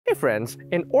Hey friends,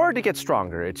 in order to get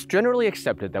stronger, it's generally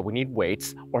accepted that we need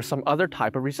weights or some other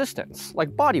type of resistance,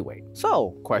 like body weight.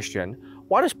 So, question,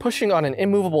 why does pushing on an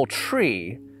immovable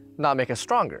tree not make us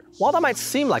stronger? While that might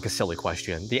seem like a silly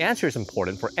question, the answer is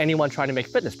important for anyone trying to make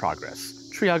fitness progress,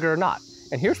 tree hugger or not.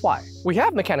 And here's why. We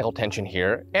have mechanical tension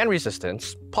here and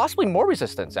resistance, possibly more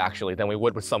resistance actually than we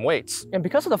would with some weights. And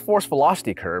because of the force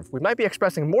velocity curve, we might be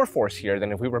expressing more force here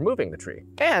than if we were moving the tree.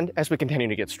 And as we continue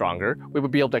to get stronger, we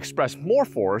would be able to express more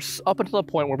force up until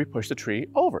the point where we push the tree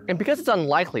over. And because it's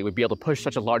unlikely we'd be able to push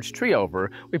such a large tree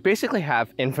over, we basically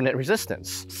have infinite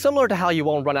resistance. Similar to how you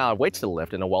won't run out of weights to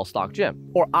lift in a well-stocked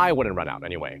gym. Or I wouldn't run out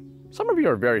anyway. Some of you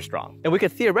are very strong, and we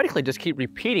could theoretically just keep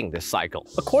repeating this cycle.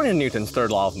 According to Newton's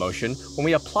third law of motion, when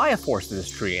we apply a force to this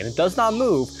tree and it does not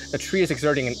move, the tree is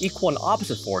exerting an equal and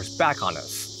opposite force back on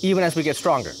us, even as we get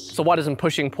stronger. So why doesn't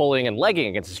pushing, pulling, and legging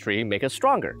against this tree make us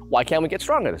stronger? Why can't we get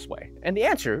stronger this way? And the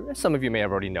answer, as some of you may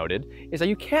have already noted, is that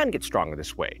you can get stronger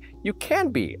this way. You can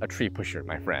be a tree pusher,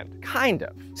 my friend. Kind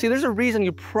of. See, there's a reason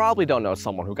you probably don't know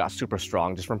someone who got super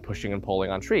strong just from pushing and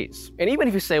pulling on trees. And even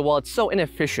if you say, well, it's so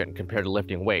inefficient compared to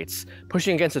lifting weights,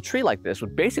 pushing against a tree like this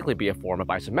would basically be a form of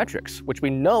isometrics, which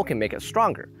we know can make us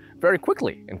stronger, very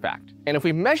quickly, in fact. And if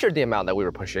we measured the amount that we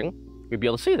were pushing, we'd be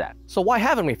able to see that. So why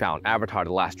haven't we found Avatar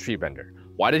the Last Tree Bender?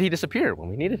 Why did he disappear when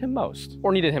we needed him most?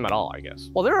 Or needed him at all, I guess.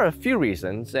 Well, there are a few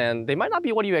reasons, and they might not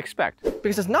be what you expect.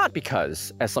 Because it's not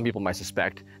because, as some people might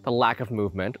suspect, the lack of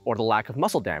movement or the lack of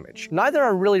muscle damage. Neither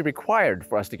are really required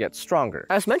for us to get stronger.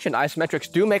 As mentioned,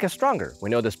 isometrics do make us stronger. We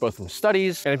know this both from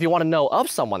studies, and if you want to know of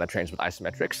someone that trains with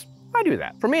isometrics, I do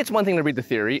that. For me, it's one thing to read the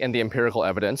theory and the empirical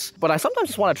evidence, but I sometimes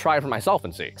just want to try it for myself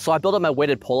and see. So I built up my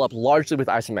weighted pull-up largely with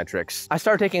isometrics. I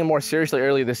started taking it more seriously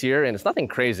early this year, and it's nothing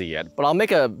crazy yet, but I'll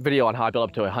make a video on how I built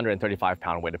up to a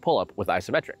 135-pound weighted pull-up with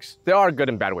isometrics. There are good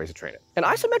and bad ways to train it. And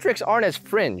isometrics aren't as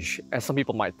fringe as some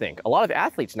people might think. A lot of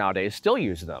athletes nowadays still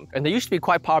use them, and they used to be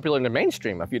quite popular in the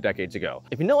mainstream a few decades ago.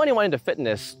 If you know anyone into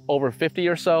fitness over 50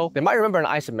 or so, they might remember an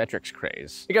isometrics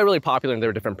craze. It got really popular and there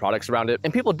were different products around it,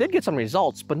 and people did get some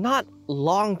results, but not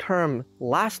long-term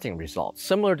lasting results.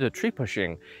 Similar to tree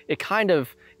pushing, it kind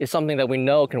of is something that we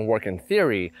know can work in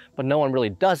theory, but no one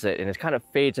really does it, and it kind of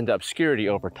fades into obscurity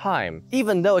over time,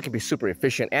 even though it can be super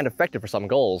efficient and effective for some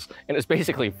goals, and it's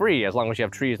basically free as long as you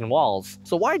have trees and walls.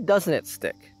 So why doesn't it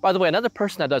stick? By the way, another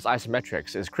person that does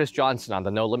isometrics is Chris Johnson on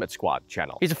the No Limit Squad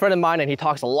channel. He's a friend of mine and he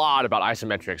talks a lot about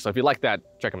isometrics, so if you like that,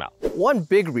 check him out. One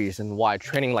big reason why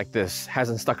training like this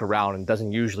hasn't stuck around and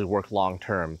doesn't usually work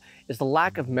long-term is the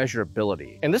lack of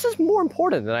measurability. And this is more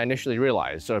important than I initially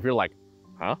realized, so if you're like,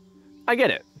 huh? I get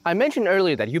it. I mentioned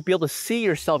earlier that you'd be able to see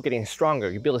yourself getting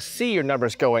stronger, you'd be able to see your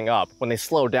numbers going up when they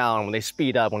slow down, when they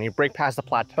speed up, when you break past the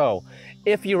plateau,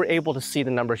 if you were able to see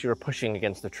the numbers you were pushing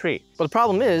against the tree. But the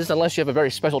problem is, unless you have a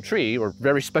very special tree or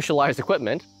very specialized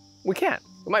equipment, we can't.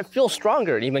 We might feel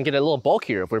stronger and even get a little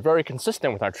bulkier if we're very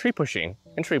consistent with our tree pushing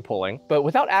and tree pulling, but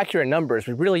without accurate numbers,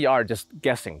 we really are just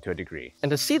guessing to a degree.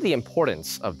 And to see the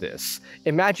importance of this,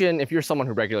 imagine if you're someone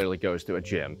who regularly goes to a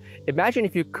gym, imagine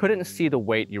if you couldn't see the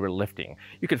weight you were lifting.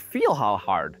 You could feel how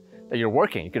hard that you're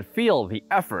working, you could feel the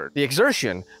effort, the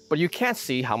exertion, but you can't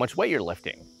see how much weight you're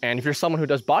lifting. And if you're someone who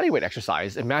does bodyweight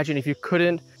exercise, imagine if you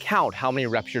couldn't count how many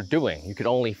reps you're doing. You could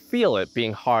only feel it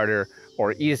being harder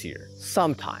or easier,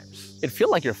 sometimes. It'd feel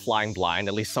like you're flying blind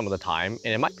at least some of the time,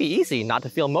 and it might be easy not to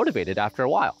feel motivated after a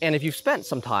while. And if you've spent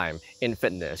some time in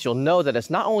fitness, you'll know that it's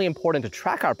not only important to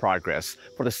track our progress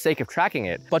for the sake of tracking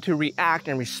it, but to react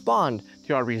and respond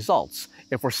to our results.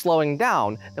 If we're slowing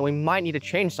down, then we might need to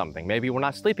change something. Maybe we're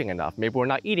not sleeping enough, maybe we're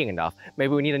not eating enough,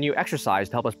 maybe we need a new exercise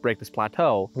to help us break this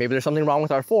plateau, maybe there's something wrong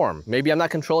with our form, maybe I'm not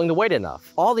controlling the weight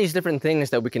enough. All these different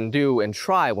things that we can do and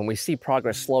try when we see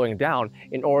progress slowing down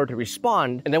in order to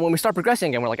respond, and then when we start progressing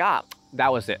again, we're like, that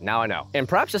was it, now I know. And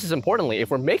perhaps just as importantly,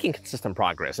 if we're making consistent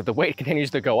progress, if the weight continues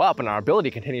to go up and our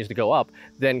ability continues to go up,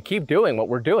 then keep doing what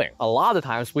we're doing. A lot of the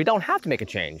times, we don't have to make a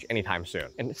change anytime soon.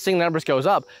 And seeing the numbers goes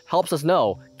up helps us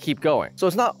know, keep going. So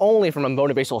it's not only from a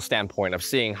motivational standpoint of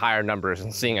seeing higher numbers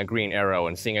and seeing a green arrow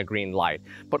and seeing a green light,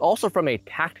 but also from a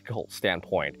tactical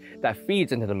standpoint that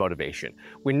feeds into the motivation.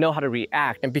 We know how to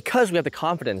react, and because we have the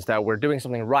confidence that we're doing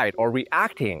something right or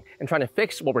reacting and trying to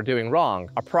fix what we're doing wrong,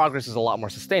 our progress is a lot more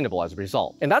sustainable as a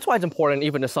result. And that's why it's important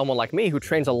even to someone like me who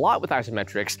trains a lot with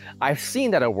isometrics. I've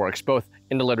seen that it works both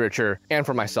in the literature and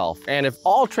for myself. And if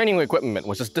all training equipment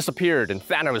was just disappeared and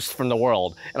Thanos from the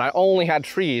world, and I only had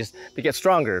trees to get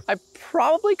stronger, I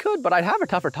probably could, but I'd have a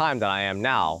tougher time than I am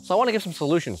now. So I want to give some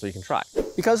solutions so you can try.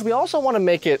 Because we also want to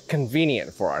make it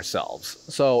convenient for ourselves.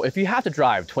 So if you have to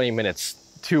drive 20 minutes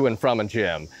to and from a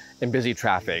gym in busy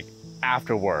traffic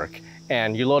after work,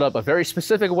 and you load up a very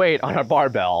specific weight on a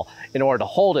barbell in order to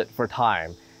hold it for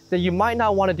time, then you might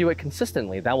not want to do it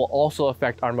consistently. That will also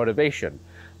affect our motivation.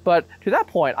 But to that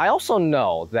point, I also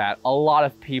know that a lot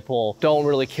of people don't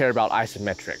really care about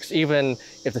isometrics. Even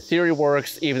if the theory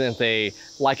works, even if they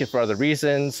like it for other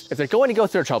reasons, if they're going to go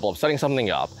through the trouble of setting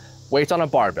something up, weights on a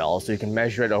barbell so you can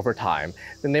measure it over time,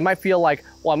 then they might feel like,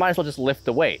 well, I might as well just lift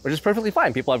the weight, which is perfectly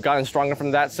fine. People have gotten stronger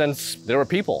from that since there were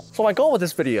people. So my goal with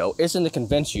this video isn't to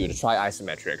convince you to try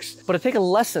isometrics, but to take a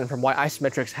lesson from why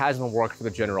isometrics hasn't worked for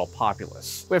the general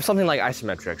populace. We have something like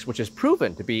isometrics, which is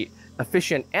proven to be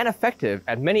efficient and effective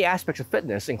at many aspects of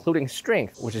fitness, including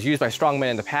strength, which is used by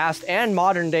strongmen in the past and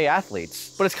modern day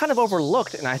athletes. But it's kind of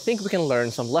overlooked, and I think we can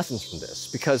learn some lessons from this,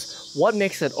 because what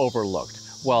makes it overlooked?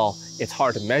 Well, it's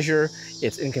hard to measure,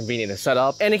 it's inconvenient to set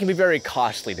up, and it can be very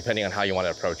costly depending on how you want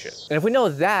to approach it. And if we know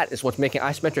that is what's making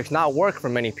isometrics not work for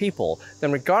many people,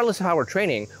 then regardless of how we're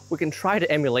training, we can try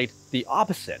to emulate the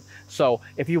opposite. So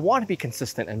if you want to be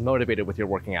consistent and motivated with your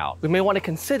working out, we may want to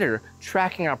consider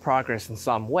tracking our progress in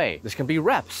some way. This can be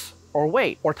reps, or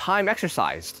weight, or time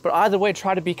exercised. But either way,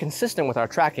 try to be consistent with our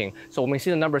tracking, so when we see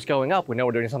the numbers going up, we know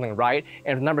we're doing something right,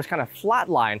 and if the numbers kind of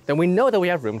flatline, then we know that we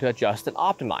have room to adjust and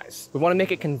optimize. We want to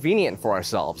make it convenient for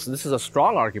ourselves. This is a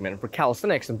strong argument for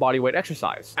calisthenics and bodyweight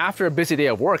exercise. After a busy day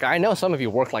of work, I know some of you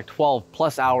work like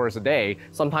 12+ hours a day,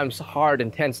 sometimes hard,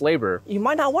 intense labor. You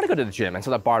might not want to go to the gym and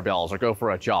set up barbells or go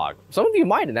for a jog. Some of you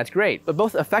might, and that's great, but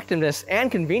both effectiveness and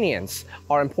convenience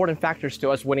are important factors to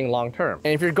us winning long term.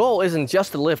 And if your goal isn't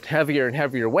just to lift heavier and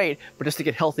heavier weight, but just to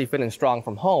get healthy, fit, and strong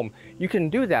from home, you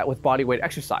can do that with bodyweight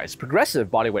exercise,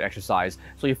 progressive bodyweight exercise,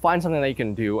 so you find something that you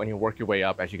can do and you work your way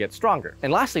up as you get stronger.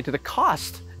 And lastly, to the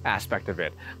cost aspect of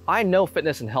it, I know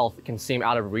fitness and health can seem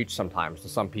out of reach sometimes to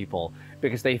some people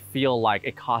because they feel like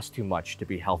it costs too much to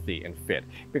be healthy and fit.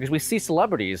 Because we see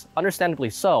celebrities, understandably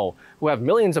so, who have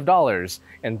millions of dollars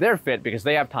and they're fit because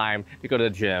they have time to go to the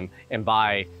gym and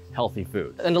buy healthy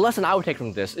food. And the lesson I would take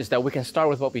from this is that we can start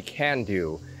with what we can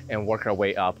do and work our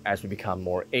way up as we become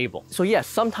more able. So yes,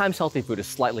 sometimes healthy food is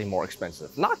slightly more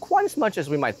expensive. Not quite as much as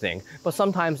we might think, but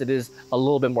sometimes it is a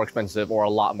little bit more expensive or a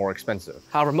lot more expensive.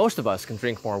 However, most of us can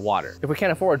drink more water. If we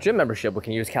can't afford a gym membership, we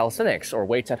can use calisthenics or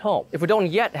weights at home. If we don't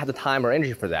yet have the time or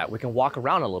energy for that, we can walk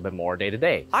around a little bit more day to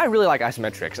day. I really like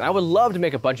isometrics, and I would love to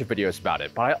make a bunch of videos about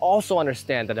it, but I also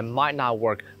understand that it might not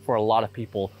work for a lot of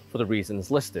people for the reasons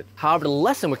listed. However, the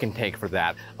lesson we can take for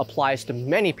that applies to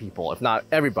many people, if not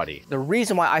everybody. The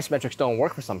reason why isometrics don't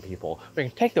work for some people, we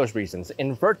can take those reasons,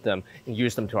 invert them, and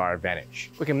use them to our advantage.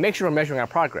 We can make sure we're measuring our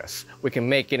progress. We can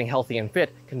make getting healthy and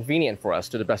fit convenient for us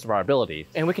to the best of our ability.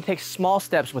 And we can take small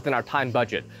steps within our time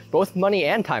budget, both money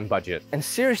and time budget, and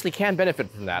seriously can benefit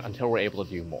from that until we're able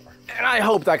to do more. And I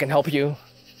hope that can help you.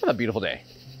 Have a beautiful day.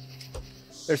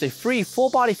 There's a free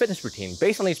full-body fitness routine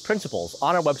based on these principles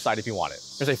on our website if you want it.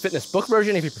 There's a fitness book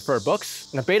version if you prefer books,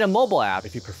 and a beta mobile app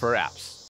if you prefer apps.